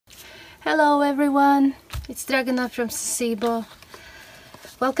Hello everyone, it's Dragana from Saacibo.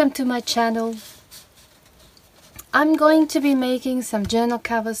 Welcome to my channel. I'm going to be making some journal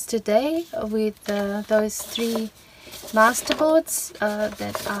covers today with those three masterboards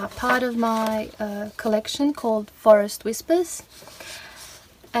that are part of my collection called Forest Whispers.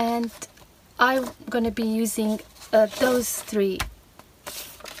 And I'm going to be using those three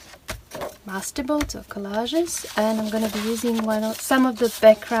masterboards or collages, and I'm going to be using some of the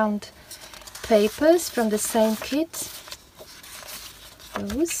background papers from the same kit.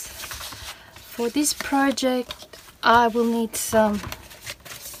 Those. For this project I will need some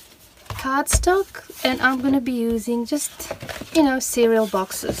cardstock, and I'm going to be using just, cereal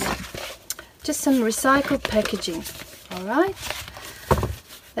boxes, just some recycled packaging. Alright,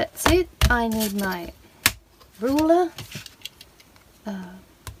 that's it. I need my ruler,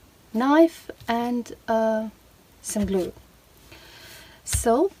 knife and some glue.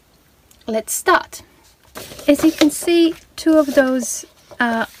 So let's start. As you can see, two of those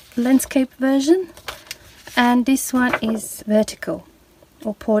are landscape version and this one is vertical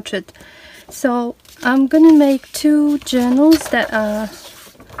or portrait. So I'm gonna make two journals that are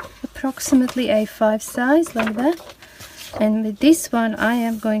approximately A5 size, like that, and with this one I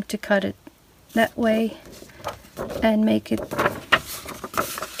am going to cut it that way and make it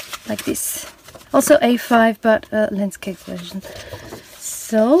like this. Also A5 but landscape version.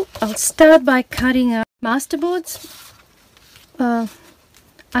 So I'll start by cutting out masterboards.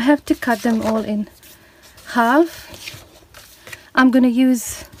 I have to cut them all in half. I'm going to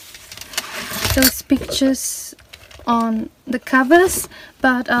use those pictures on the covers,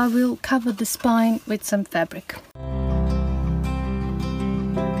 but I will cover the spine with some fabric.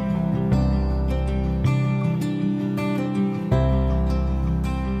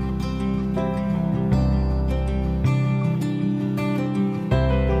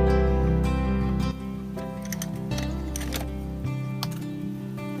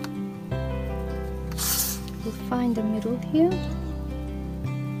 Find the middle here.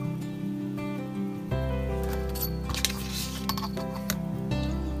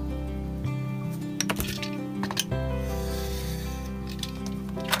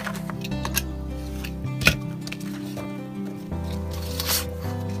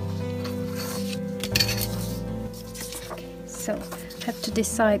 So I have to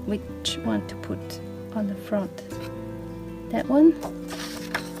decide which one to put on the front. That one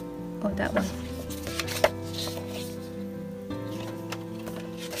or that one.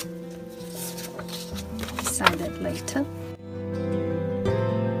 That later.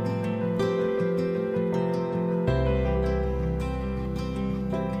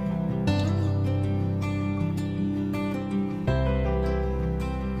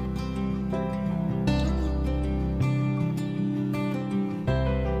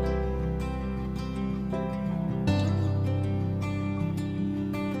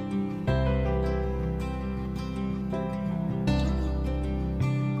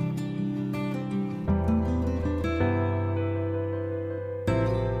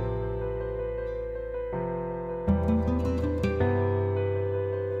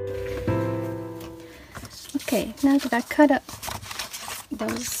 Okay, now that I cut up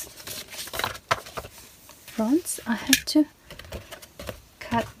those fronts, I have to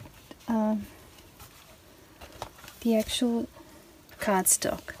cut the actual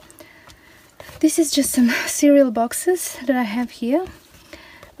cardstock. This is just some cereal boxes that I have here,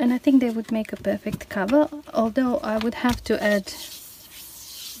 and I think they would make a perfect cover, although I would have to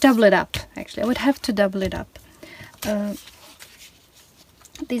double it up. Actually, I would have to double it up.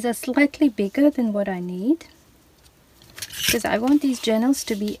 These are slightly bigger than what I need, because I want these journals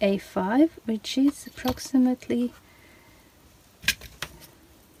to be A5, which is approximately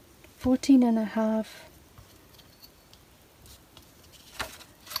 14.5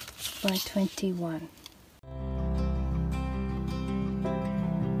 by 21.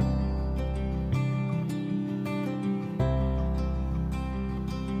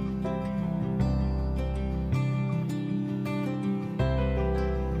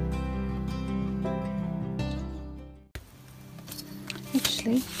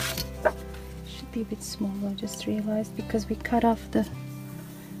 Actually, should be a bit smaller. I just realized, because we cut off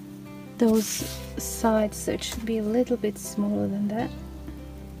those sides, so it should be a little bit smaller than that,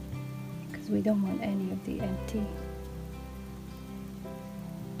 because we don't want any of the empty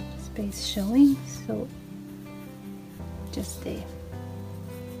space showing. So just there.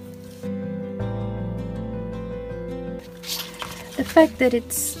 The fact that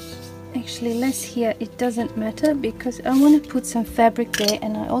it's actually less here, it doesn't matter, because I want to put some fabric there,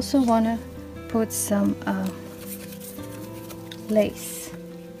 and I also want to put some lace.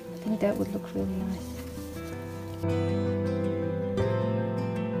 I think that would look really nice.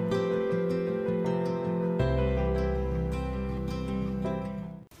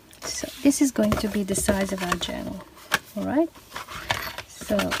 So this is going to be the size of our journal. Alright,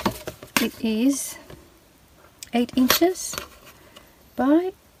 so it is 8 inches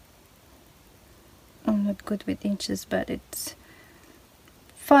by, I'm not good with inches, but it's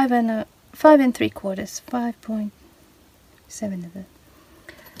 5 and 3/4, 5.7 of it,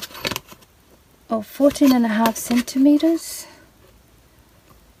 or 14.5 centimeters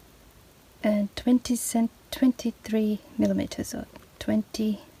and 23 millimeters, or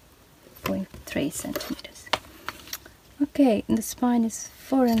 20.3 centimeters. Okay, and the spine is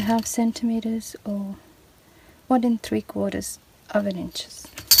 4.5 centimeters, or 1 3/4 of an inches.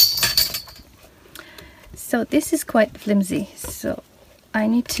 So this is quite flimsy, so I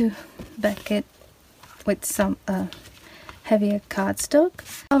need to back it with some heavier cardstock.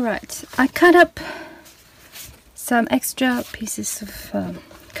 Alright, I cut up some extra pieces of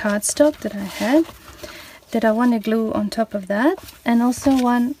cardstock that I had, that I want to glue on top of that, and also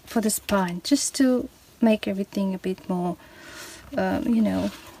one for the spine, just to make everything a bit more, you know,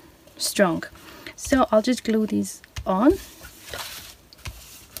 strong. So I'll just glue these on.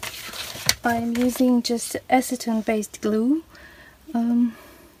 I'm using just acetone based glue. You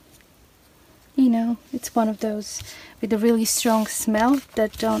know, it's one of those with a really strong smell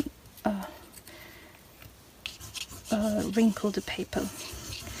that don't wrinkle the paper,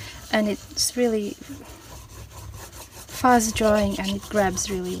 and it's really fast drying and it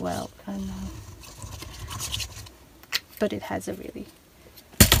grabs really well, and but it has a really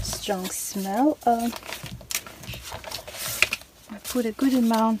strong smell. I put a good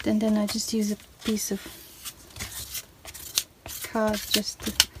amount, and then I just use a piece of card just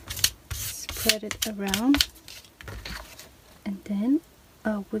to spread it around, and then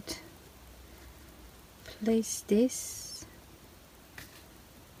I would place this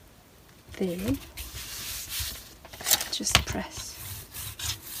there, just press.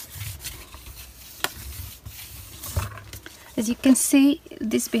 As you can see,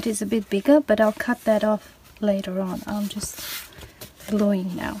 this bit is a bit bigger, but I'll cut that off later on. I'm just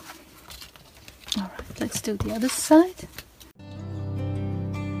gluing now. Alright, let's do the other side.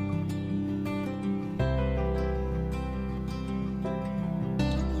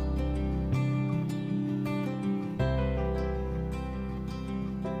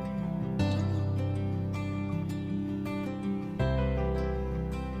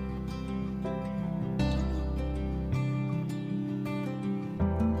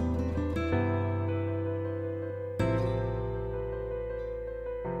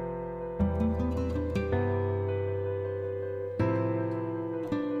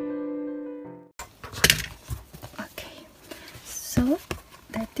 So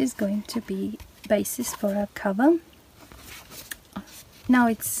that is going to be basis for our cover. Now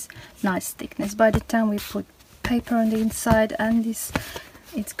it's nice thickness. By the time we put paper on the inside and this,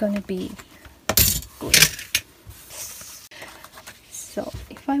 it's going to be good. So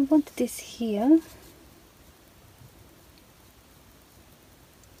if I want this here,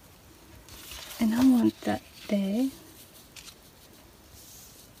 and I want that there,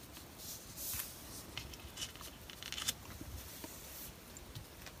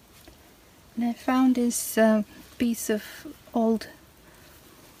 and I found this piece of old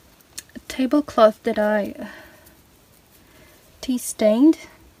tablecloth that I tea stained,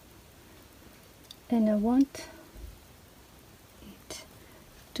 and I want it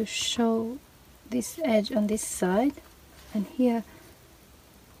to show this edge on this side, and here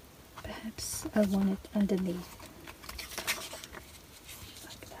perhaps I want it underneath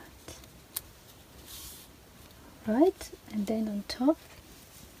like that. Right, and then on top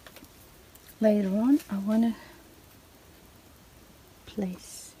later on I want to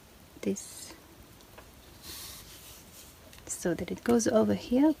place this so that it goes over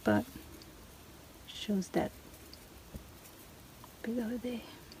here but shows that bit over there.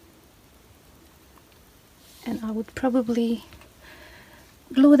 And I would probably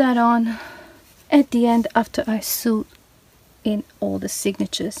glue that on at the end after I sew in all the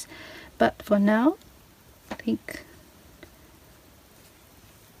signatures, but for now I think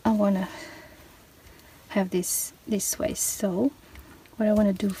I want to have this way. So what I want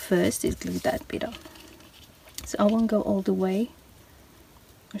to do first is glue that bit on. So I won't go all the way,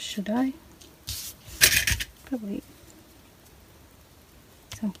 or should I? Probably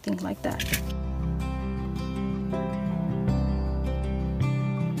something like that.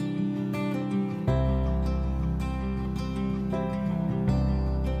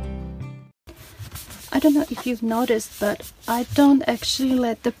 I don't know if you've noticed, but I don't actually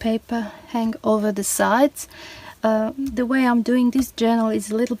let the paper hang over the sides. The way I'm doing this journal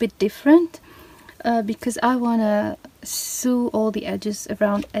is a little bit different because I want to sew all the edges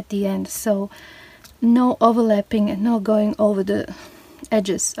around at the end, so no overlapping and no going over the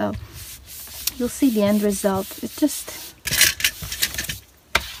edges. So you'll see the end result. It just,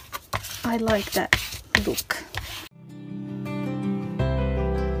 I like that look.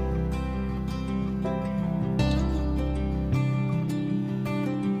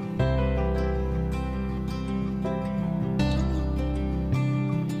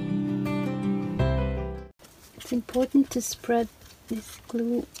 It's important to spread this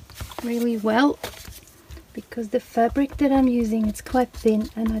glue really well because the fabric that I'm using is quite thin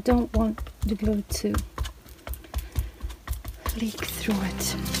and I don't want the glue to leak through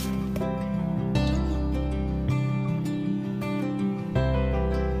it.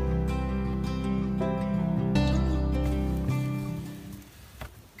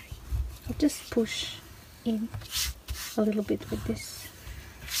 I'll just push in a little bit with this.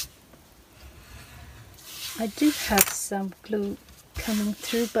 I do have some glue coming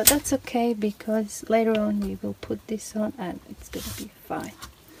through, but that's okay because later on we will put this on and it's gonna be fine.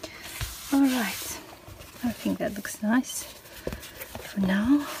 Alright, I think that looks nice for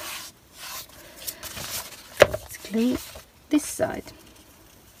now. Let's glue this side.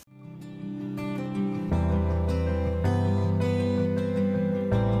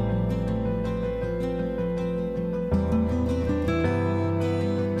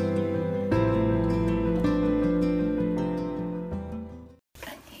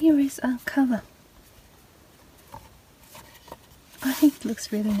 Here is our cover. I think it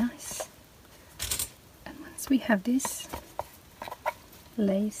looks really nice. And once we have this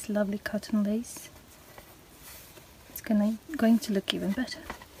lace, lovely cotton lace, it's going to look even better.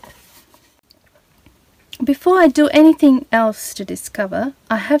 Before I do anything else to this cover,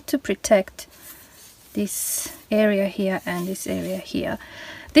 I have to protect this area here and this area here.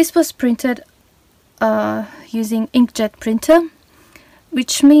 This was printed using inkjet printer,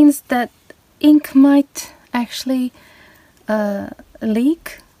 which means that ink might actually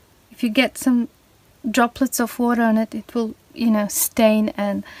leak. If you get some droplets of water on it, it will, stain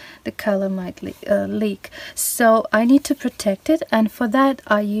and the color might leak. So I need to protect it, and for that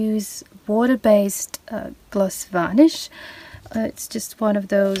I use water-based gloss varnish. It's just one of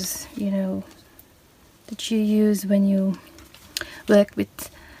those, that you use when you work with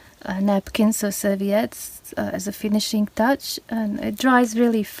napkins or serviettes as a finishing touch, and it dries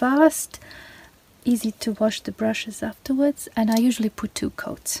really fast, easy to wash the brushes afterwards, and I usually put 2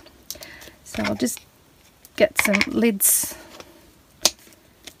 coats. So I'll just get some lids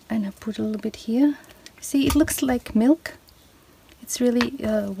and I put a little bit here. See, it looks like milk. It's really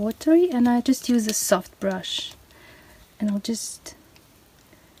watery, and I just use a soft brush and I'll just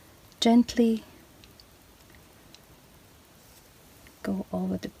gently go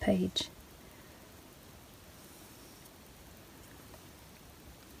over the page.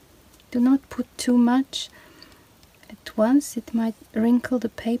 Do not put too much at once, it might wrinkle the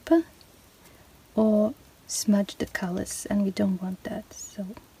paper or smudge the colors, and we don't want that. So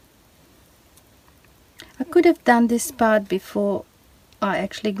I could have done this part before I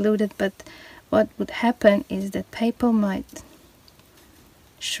actually glued it, but what would happen is that paper might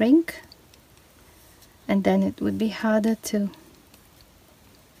shrink and then it would be harder to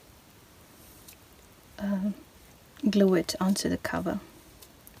glue it onto the cover.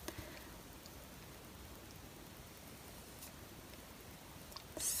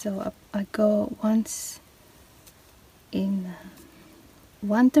 So I go once in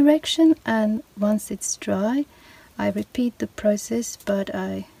one direction, and once it's dry I repeat the process, but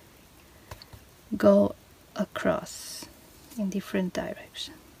I go across in different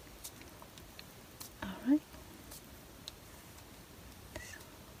directions. Alright.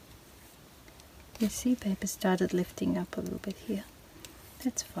 You see, paper started lifting up a little bit here.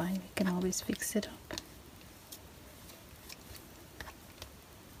 That's fine, we can always fix it up.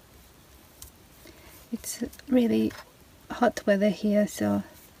 It's really hot weather here, so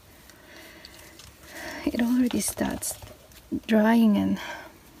it already starts drying, and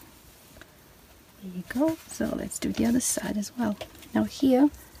there you go. So let's do the other side as well. Now here,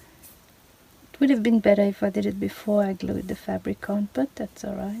 it would have been better if I did it before I glued the fabric on, but that's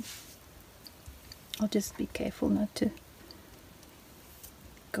alright. I'll just be careful not to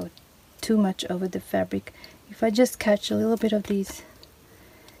go too much over the fabric. If I just catch a little bit of these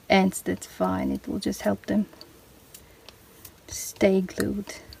ends, that's fine. It will just help them stay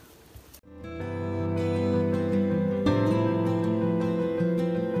glued.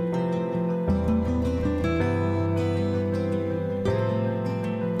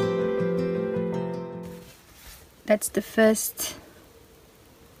 that's the first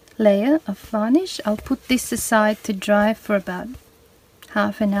layer of varnish. I'll put this aside to dry for about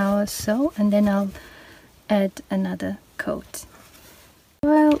half an hour or so, and then I'll add another coat.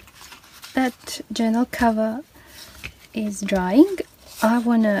 While that journal cover is drying, I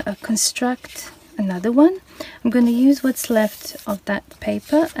want to construct another one. I'm going to use what's left of that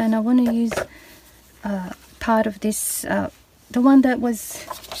paper, and I want to use part of this, the one that was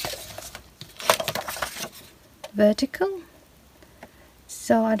vertical.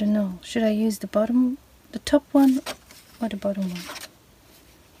 So I don't know, should I use the top one or the bottom one?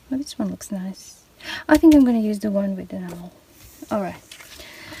 Well, this one looks nice. I think I'm going to use the one with the owl. Alright,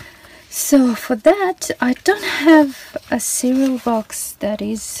 so for that I don't have a cereal box that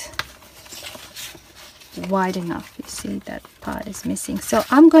is wide enough. You see that part is missing, so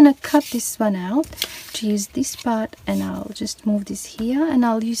I'm gonna cut this one out to use this part, and I'll just move this here, and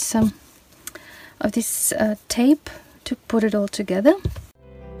I'll use some of this tape to put it all together.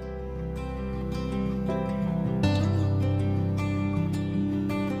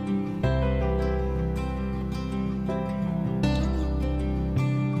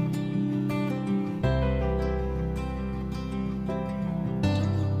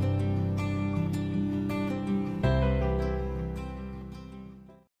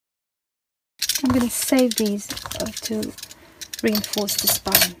 I'm going to save these to reinforce the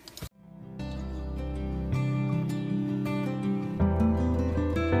spine.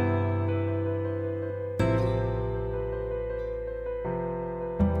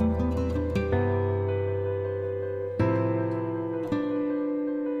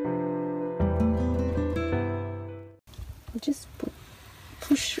 I'll just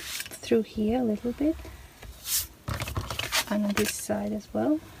push through here a little bit, and on this side as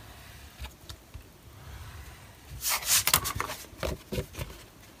well.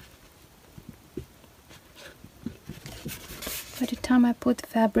 By the time I put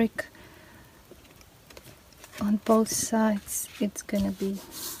fabric on both sides, it's gonna be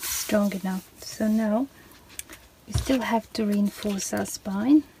strong enough. So now we still have to reinforce our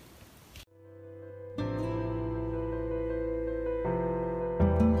spine.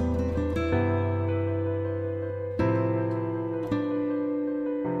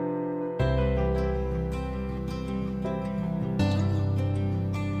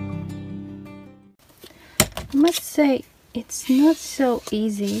 I must say, it's not so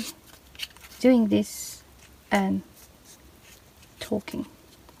easy doing this and talking.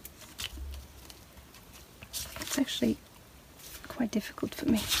 It's actually quite difficult for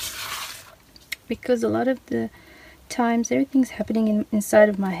me, because a lot of the times everything's happening inside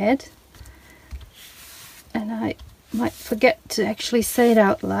of my head, and I might forget to actually say it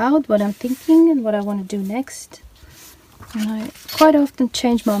out loud, what I'm thinking and what I want to do next. And I quite often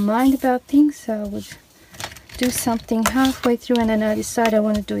change my mind about things, so I would do something halfway through and then I decide I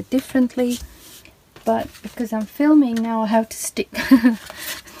want to do it differently. But because I'm filming now, I have to stick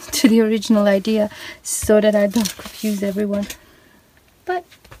to the original idea so that I don't confuse everyone. But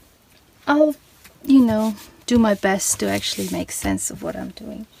I'll, you know, do my best to actually make sense of what I'm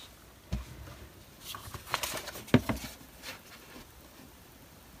doing.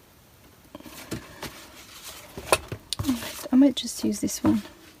 Alright, I might just use this one.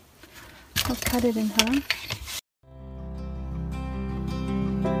 I'll cut it in half.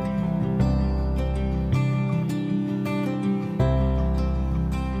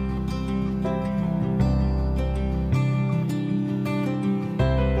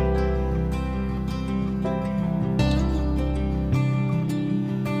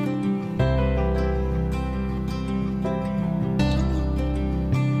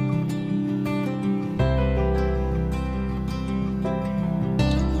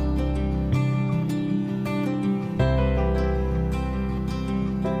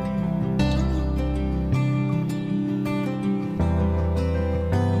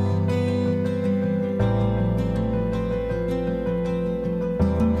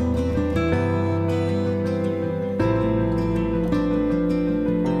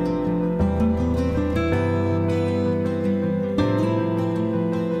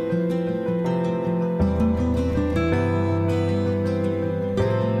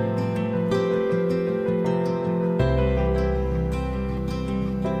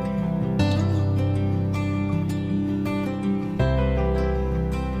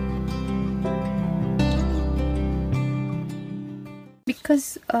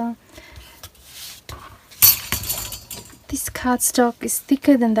 Because this cardstock is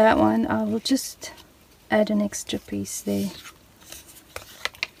thicker than that one, I will just add an extra piece there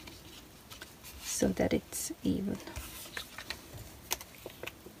so that it's even.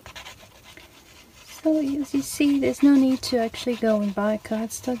 So as you see, there's no need to actually go and buy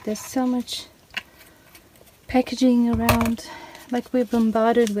cardstock. There's so much packaging around, like we're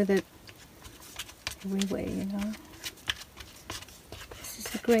bombarded with it everywhere, you know. This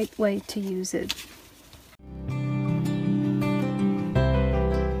is a great way to use it.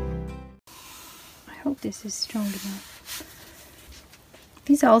 I hope this is strong enough.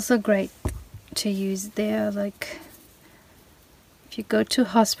 These are also great to use. They're like, if you go to a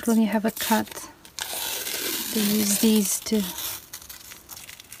hospital and you have a cut, they use these to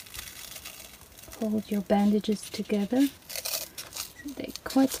hold your bandages together. So they're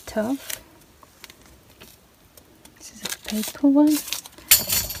quite tough. This is a paper one,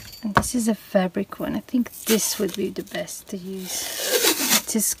 and this is a fabric one. I think this would be the best to use.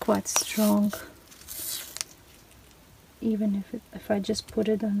 It is quite strong, even if I just put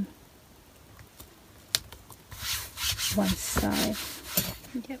it on one side.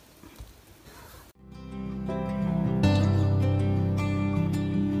 Yep.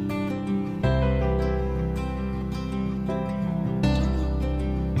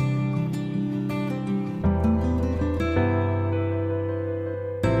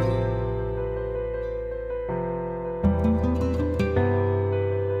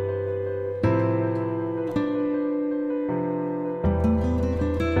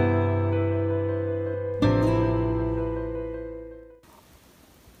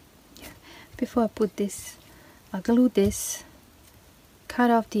 Before I put this, I'll glue this, cut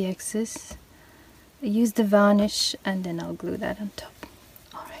off the excess, use the varnish, and then I'll glue that on top.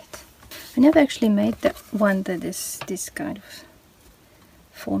 Alright. I never actually made that one that is this kind of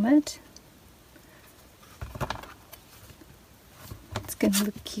format. It's gonna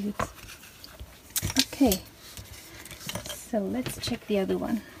look cute. Okay, so let's check the other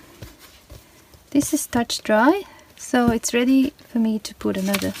one. This is touch dry, so it's ready for me to put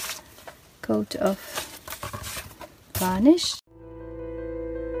another coat of varnish.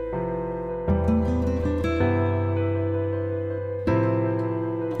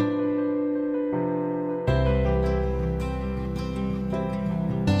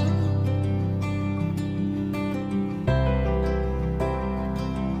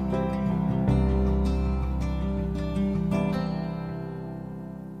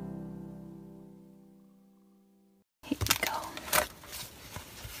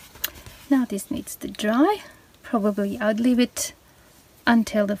 Now this needs to dry. Probably I'd leave it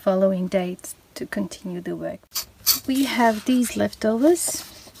until the following day to continue the work. We have these leftovers.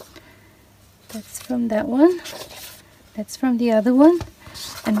 That's from that one. That's from the other one.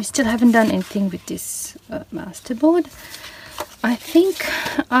 And we still haven't done anything with this masterboard. I think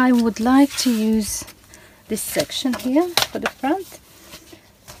I would like to use this section here for the front.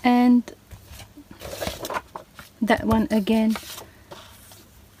 And that one again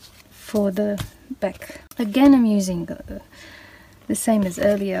for the back. Again, I'm using the same as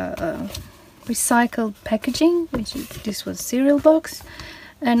earlier, recycled packaging, which is, this was cereal box,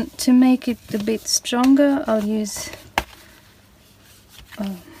 and to make it a bit stronger I'll use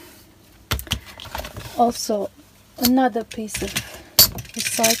also another piece of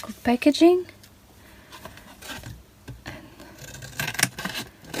recycled packaging,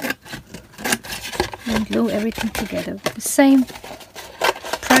 and glue everything together. The same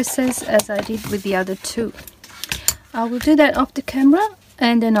process as I did with the other two. I will do that off the camera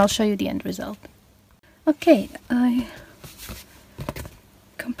and then I'll show you the end result. Okay, I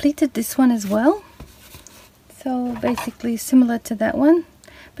completed this one as well. So basically similar to that one,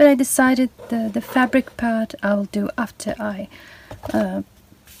 but I decided the fabric part I'll do after I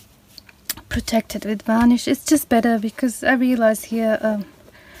protect it with varnish. It's just better because I realized here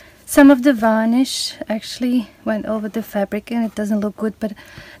some of the varnish actually went over the fabric and it doesn't look good, but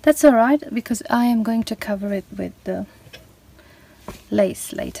that's alright because I am going to cover it with the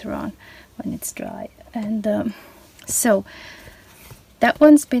lace later on when it's dry. And so that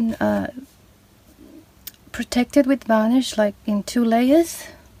one's been protected with varnish, like in 2 layers,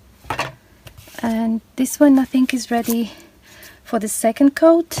 and this one I think is ready for the second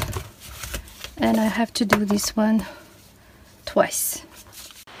coat, and I have to do this one twice.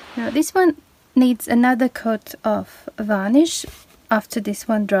 Now this one needs another coat of varnish after this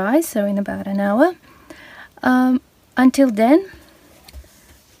one dries, so in about an hour. Until then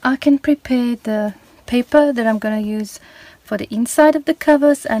I can prepare the paper that I'm going to use for the inside of the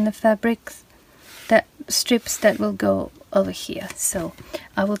covers and the fabrics, that strips that will go over here. So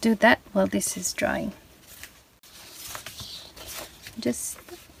I will do that while this is drying. Just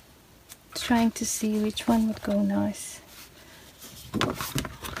trying to see which one would go nice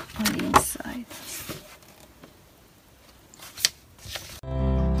on the inside.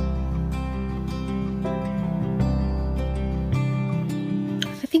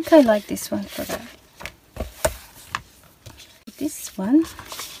 think I like this one for that. This one,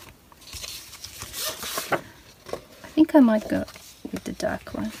 I think I might go with the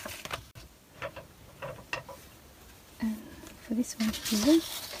dark one. And for this one here,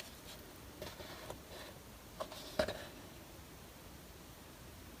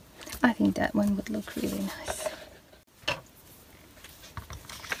 I think that one would look really nice.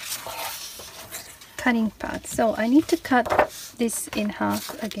 Cutting part. So I need to cut this in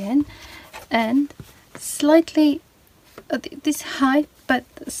half again, and slightly this height, but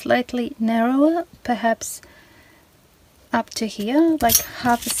slightly narrower, perhaps up to here, like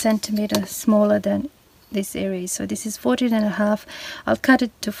half a centimeter smaller than this area. So this is 14.5. I'll cut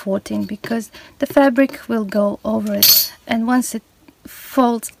it to 14 because the fabric will go over it, and once it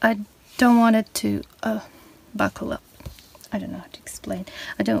folds, I don't want it to buckle up. I don't know how to explain.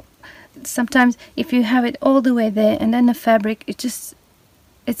 Sometimes if you have it all the way there and then the fabric, it's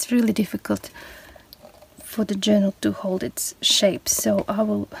really difficult for the journal to hold its shape. So I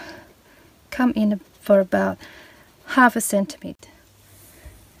will come in for about half a centimeter.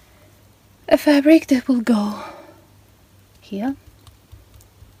 A fabric that will go here.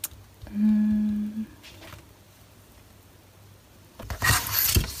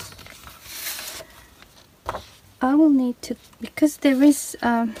 I will need to, because there is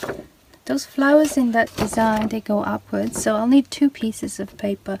those flowers in that design, they go upwards, so I'll need 2 pieces of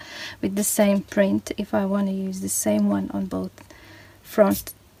paper with the same print if I want to use the same one on both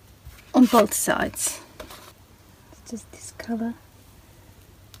sides. It's just this color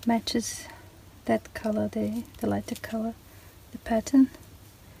matches that color there, the lighter color, the pattern.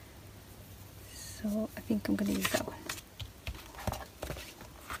 So I think I'm going to use that one.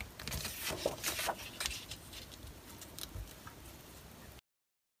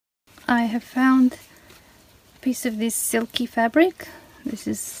 I have found a piece of this silky fabric. This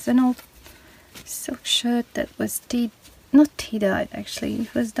is an old silk shirt that was not tea-dyed actually.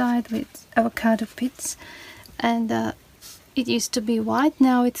 It was dyed with avocado pits, and it used to be white.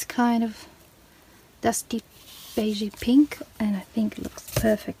 Now it's kind of dusty beigey pink, and I think it looks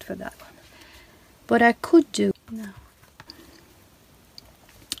perfect for that one. What I could do now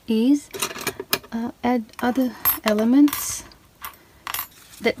is add other elements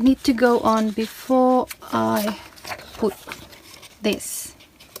that need to go on before I put this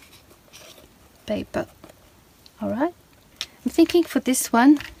paper. Alright, I'm thinking for this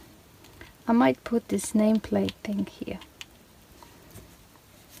one I might put this nameplate thing here.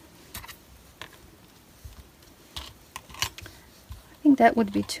 I think that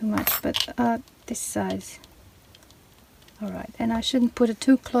would be too much, but this size. Alright, and I shouldn't put it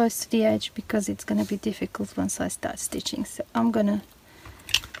too close to the edge because it's going to be difficult once I start stitching, so I'm going to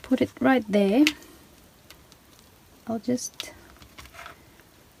put it right there. I'll just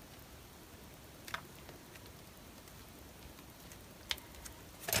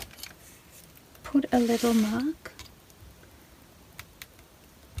put a little mark.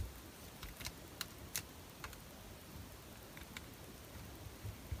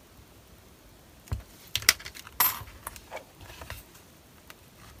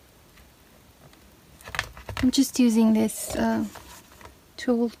 I'm just using this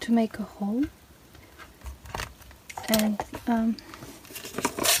tool to make a hole, and I'm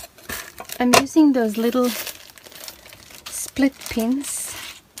using those little split pins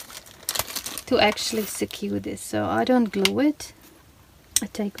to actually secure this, so I don't glue it. I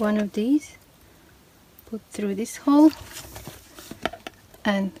take one of these, put through this hole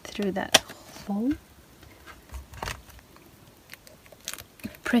and through that hole,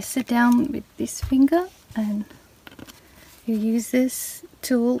 press it down with this finger, and you use this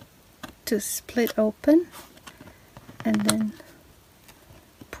tool to split open and then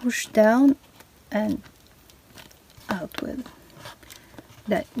push down and outward.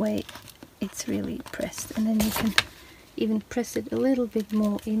 That way it's really pressed, and then you can even press it a little bit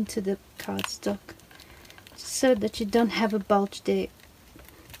more into the cardstock so that you don't have a bulge there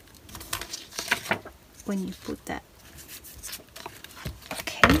when you put that.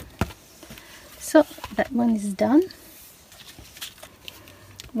 Okay, so that one is done.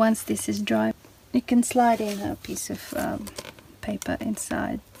 Once this is dry, you can slide in a piece of paper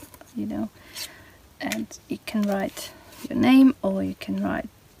inside, you know, and you can write your name, or you can write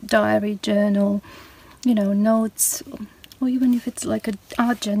diary, journal, you know, notes, or even if it's like an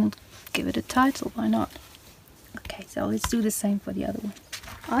art journal, give it a title, why not? Okay, so let's do the same for the other one.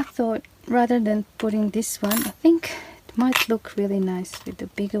 I thought rather than putting this one, I think it might look really nice with the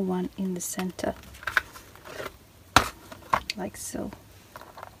bigger one in the center, like so.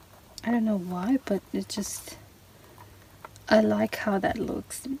 I don't know why, but it just I like how that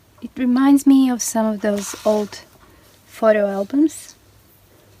looks. It reminds me of some of those old photo albums.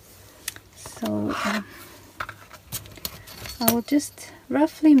 So I will just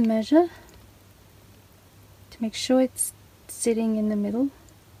roughly measure to make sure it's sitting in the middle.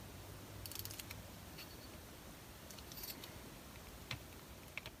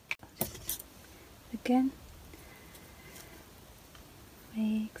 Again,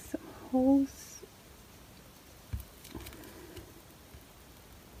 make some holes.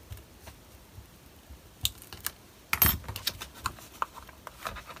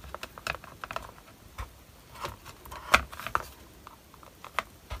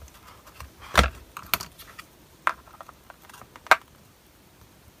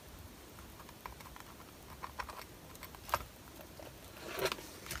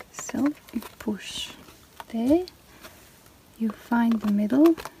 So you push there, you find the middle,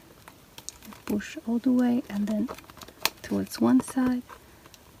 you push all the way, and then towards one side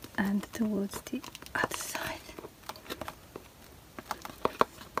and towards the other side.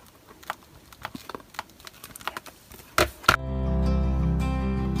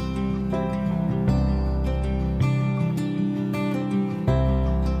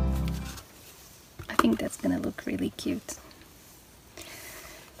 I think that's gonna look really cute.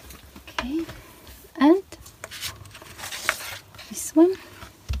 Okay, and this one.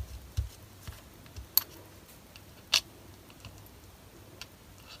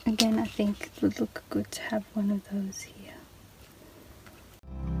 Again, I think it would look good to have one of those here.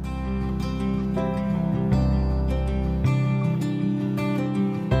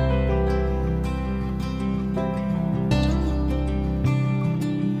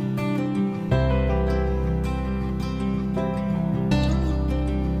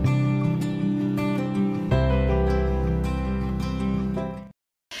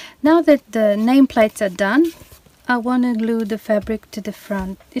 Now that the nameplates are done, I want to glue the fabric to the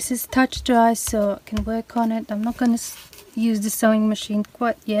front. This is touch dry, so I can work on it. I'm not going to use the sewing machine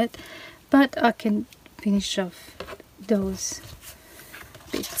quite yet, but I can finish off those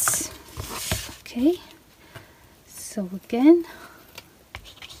bits. Okay, so again,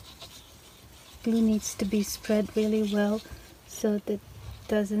 glue needs to be spread really well so that it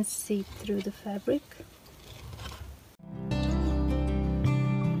doesn't seep through the fabric.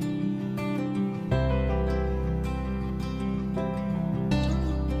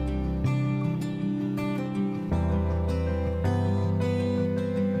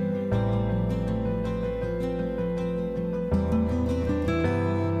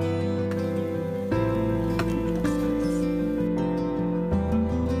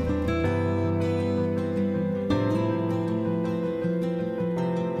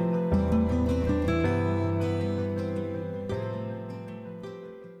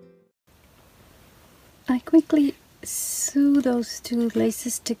 I quickly sew those two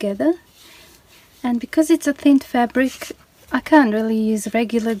laces together, and because it's a thin fabric, I can't really use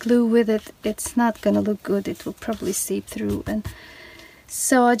regular glue with it. It's not gonna look good, it will probably seep through, and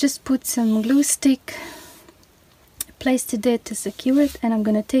so I just put some glue stick, placed it there to secure it, and I'm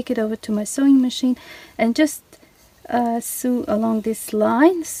gonna take it over to my sewing machine and just sew along this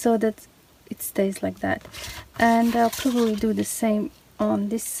line so that it stays like that. And I'll probably do the same on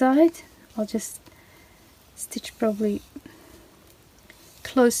this side. I'll just stitch probably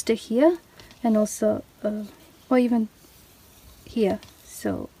close to here, and also or even here,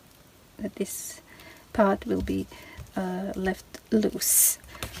 so that this part will be left loose.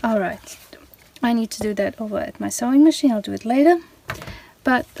 Alright, I need to do that over at my sewing machine. I'll do it later,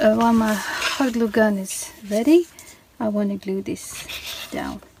 but while my hot glue gun is ready, I want to glue this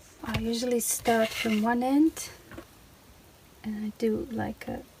down. I usually start from one end and I do like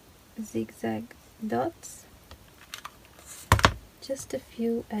a zigzag dots, just a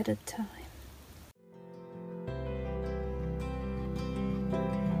few at a time.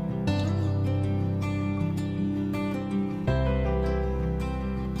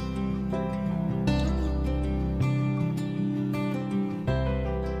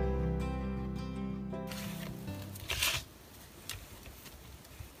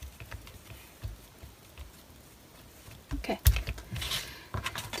 Okay,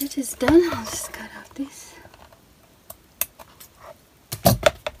 that is done. I'll just cut out this.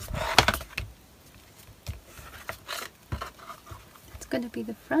 That's going to be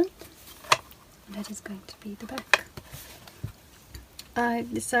the front, and that is going to be the back. I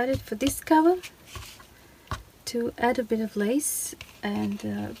decided for this cover to add a bit of lace,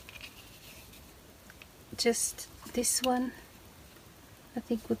 and just this one I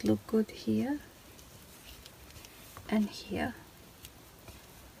think would look good here and here,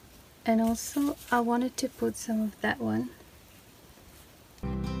 and also I wanted to put some of that one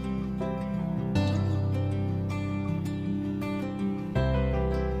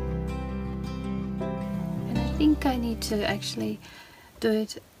to actually do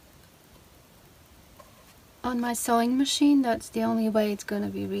it on my sewing machine. That's the only way it's going to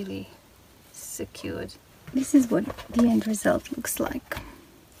be really secured. This is what the end result looks like.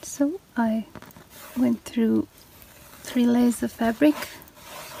 So I went through 3 layers of fabric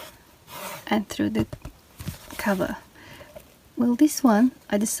and through the cover. Well, this one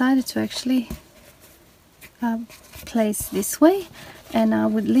I decided to actually place this way, and I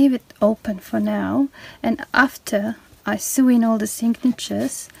would leave it open for now, and after I sew in all the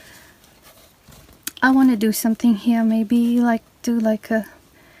signatures I want to do something here, maybe like do like a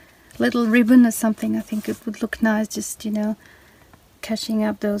little ribbon or something. I think it would look nice, just, you know, catching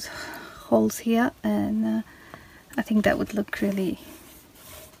up those holes here, and I think that would look really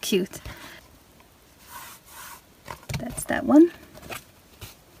cute. That's that one.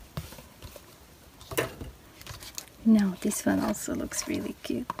 Now this one also looks really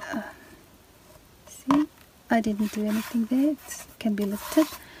cute. See, I didn't do anything there, it can be lifted,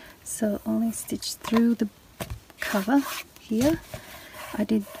 so only stitch through the cover here. I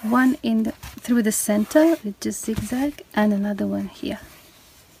did one through the center with just zigzag, and another one here.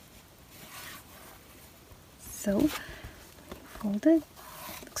 So fold it,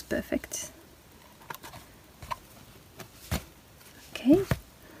 looks perfect. Okay,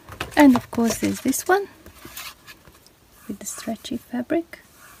 and of course there's this one with the stretchy fabric.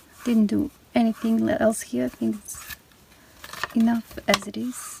 Didn't do anything else here, I think it's enough as it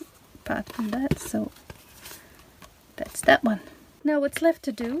is apart from that, so that's that one. Now what's left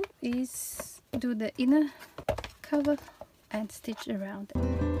to do is do the inner cover and stitch around it.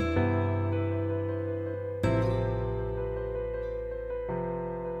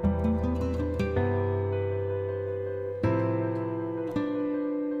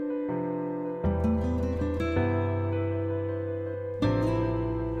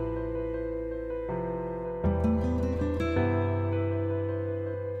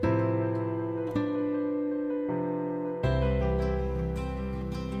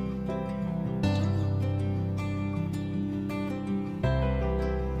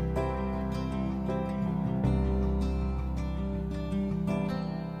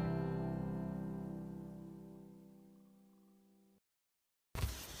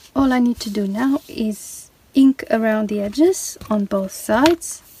 All I need to do now is ink around the edges on both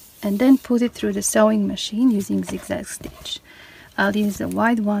sides and then put it through the sewing machine using zigzag stitch. I'll use a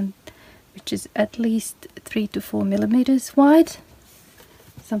wide one, which is at least 3 to 4 millimeters wide,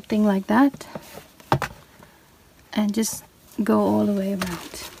 something like that, and just go all the way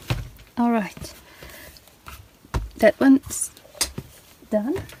around. Alright, that one's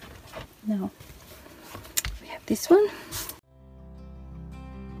done. Now we have this one.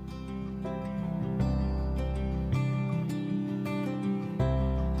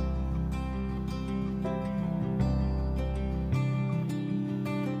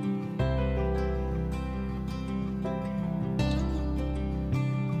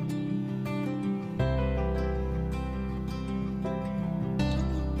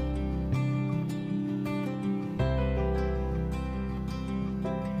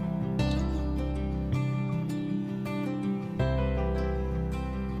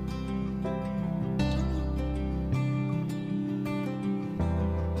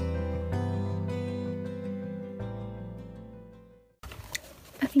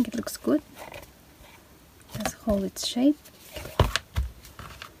 I think it looks good. It does hold its shape.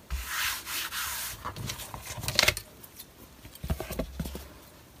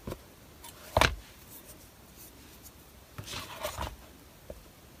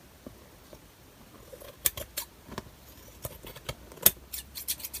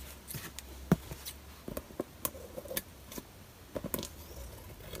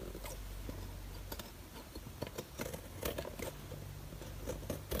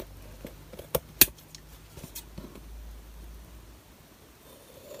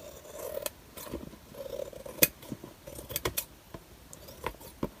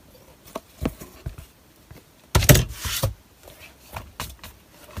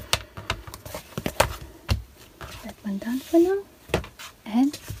 Done for now,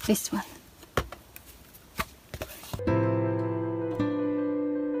 and this one.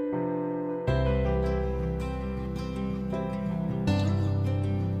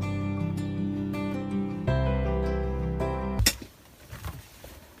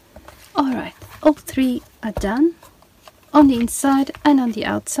 Alright, all 3 are done on the inside and on the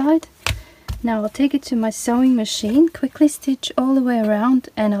outside. Now I'll take it to my sewing machine, quickly stitch all the way around,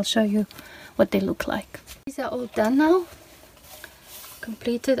 and I'll show you what they look like. These are all done now,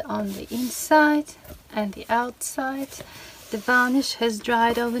 completed on the inside and the outside. The varnish has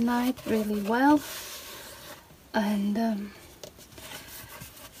dried overnight really well, and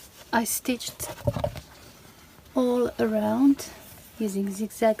I stitched all around using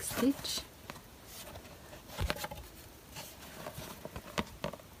zigzag stitch.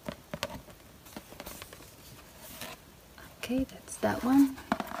 Okay, that's that one.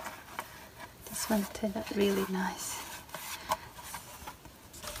 This one turned out really nice.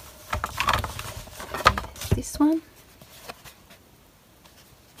 This one.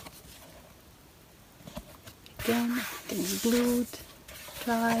 Again, everything's glued,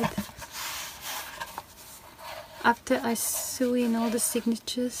 dried. After I sew in all the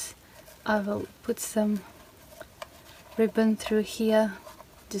signatures, I will put some ribbon through here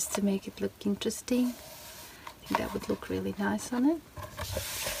just to make it look interesting. I think that would look really nice on it.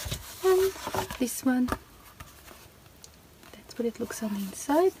 And this one, that's what it looks on the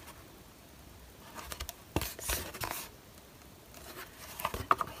inside.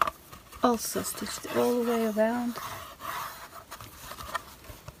 Also stitched all the way around,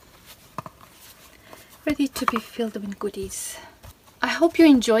 ready to be filled with goodies. I hope you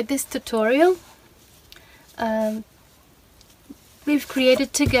enjoyed this tutorial. We've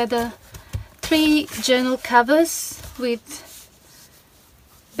created together 3 journal covers with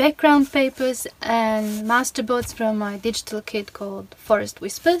background papers and masterboards from my digital kit called Forest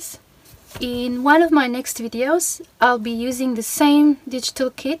Whispers. In one of my next videos, I'll be using the same digital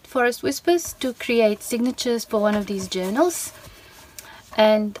kit, Forest Whispers, to create signatures for one of these journals.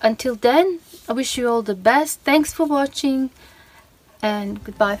 And until then, I wish you all the best. Thanks for watching, and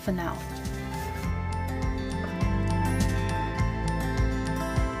goodbye for now.